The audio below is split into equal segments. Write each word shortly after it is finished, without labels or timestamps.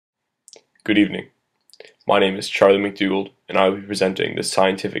Good evening. My name is Charlie McDougald, and I will be presenting the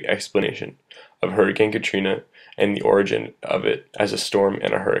scientific explanation of Hurricane Katrina and the origin of it as a storm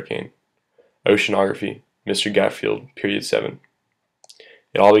and a hurricane. Oceanography, Mr. Gatfield, period 7.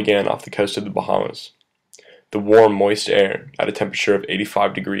 It all began off the coast of the Bahamas. The warm, moist air, at a temperature of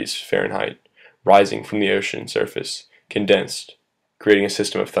 85 degrees Fahrenheit, rising from the ocean surface, condensed, creating a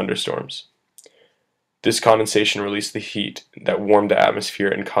system of thunderstorms. This condensation released the heat that warmed the atmosphere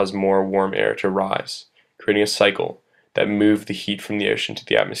and caused more warm air to rise, creating a cycle that moved the heat from the ocean to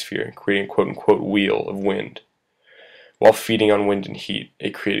the atmosphere, creating a quote-unquote wheel of wind. While feeding on wind and heat,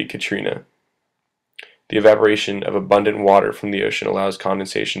 it created Katrina. The evaporation of abundant water from the ocean allows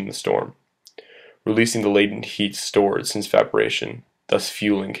condensation in the storm, releasing the latent heat stored since evaporation, thus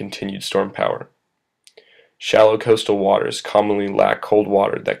fueling continued storm power. Shallow coastal waters commonly lack cold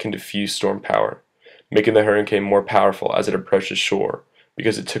water that can diffuse storm power, making the hurricane more powerful as it approaches shore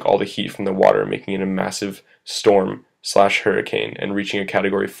because it took all the heat from the water, making it a massive storm/hurricane and reaching a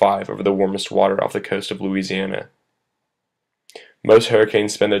Category 5 over the warmest water off the coast of Louisiana. Most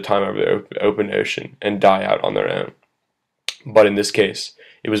hurricanes spend their time over the open ocean and die out on their own, but in this case,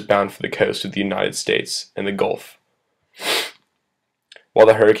 it was bound for the coast of the United States and the Gulf. While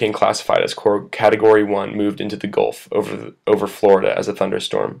the hurricane classified as Category 1 moved into the Gulf over Florida as a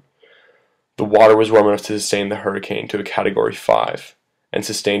thunderstorm, the water was warm enough to sustain the hurricane to a Category 5 and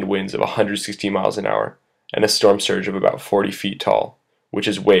sustained winds of 160 miles an hour and a storm surge of about 40 feet tall, which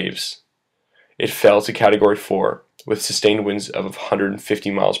is waves. It fell to Category 4 with sustained winds of 150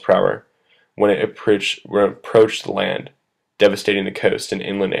 miles per hour when it approached the land, devastating the coast and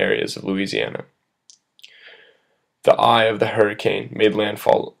inland areas of Louisiana. The eye of the hurricane made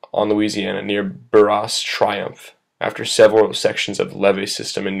landfall on Louisiana near Barras Triumph, after several sections of the levee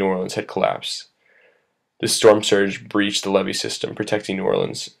system in New Orleans had collapsed. The storm surge breached the levee system, protecting New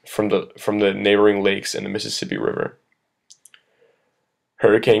Orleans from the neighboring lakes and the Mississippi River.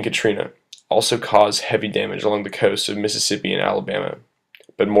 Hurricane Katrina also caused heavy damage along the coasts of Mississippi and Alabama,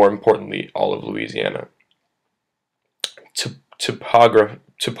 but more importantly, all of Louisiana.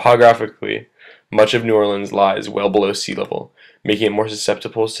 Topographically, much of New Orleans lies well below sea level, making it more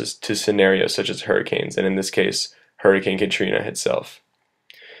susceptible to scenarios such as hurricanes, and in this case, Hurricane Katrina itself.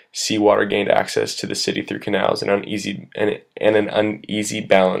 Seawater gained access to the city through canals, and an uneasy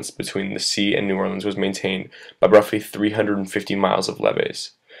balance between the sea and New Orleans was maintained by roughly 350 miles of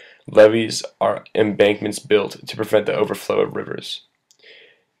levees. Levees are embankments built to prevent the overflow of rivers.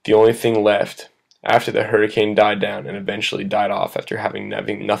 The only thing left, after the hurricane died down and eventually died off after having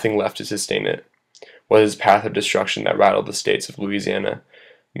nothing left to sustain it, was its path of destruction that rattled the states of Louisiana,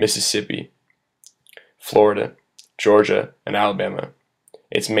 Mississippi, Florida, Georgia, and Alabama.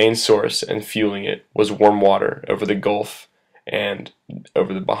 Its main source and fueling it was warm water over the Gulf and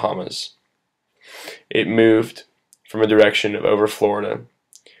over the Bahamas. It moved from a direction of over Florida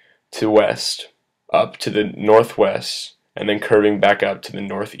to west, up to the northwest, and then curving back up to the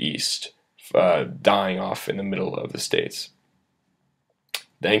northeast, dying off in the middle of the states.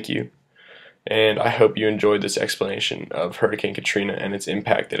 Thank you, and I hope you enjoyed this explanation of Hurricane Katrina and its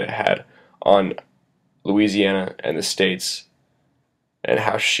impact that it had on Louisiana and the states, and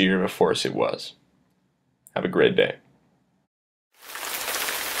how sheer of a force it was. Have a great day.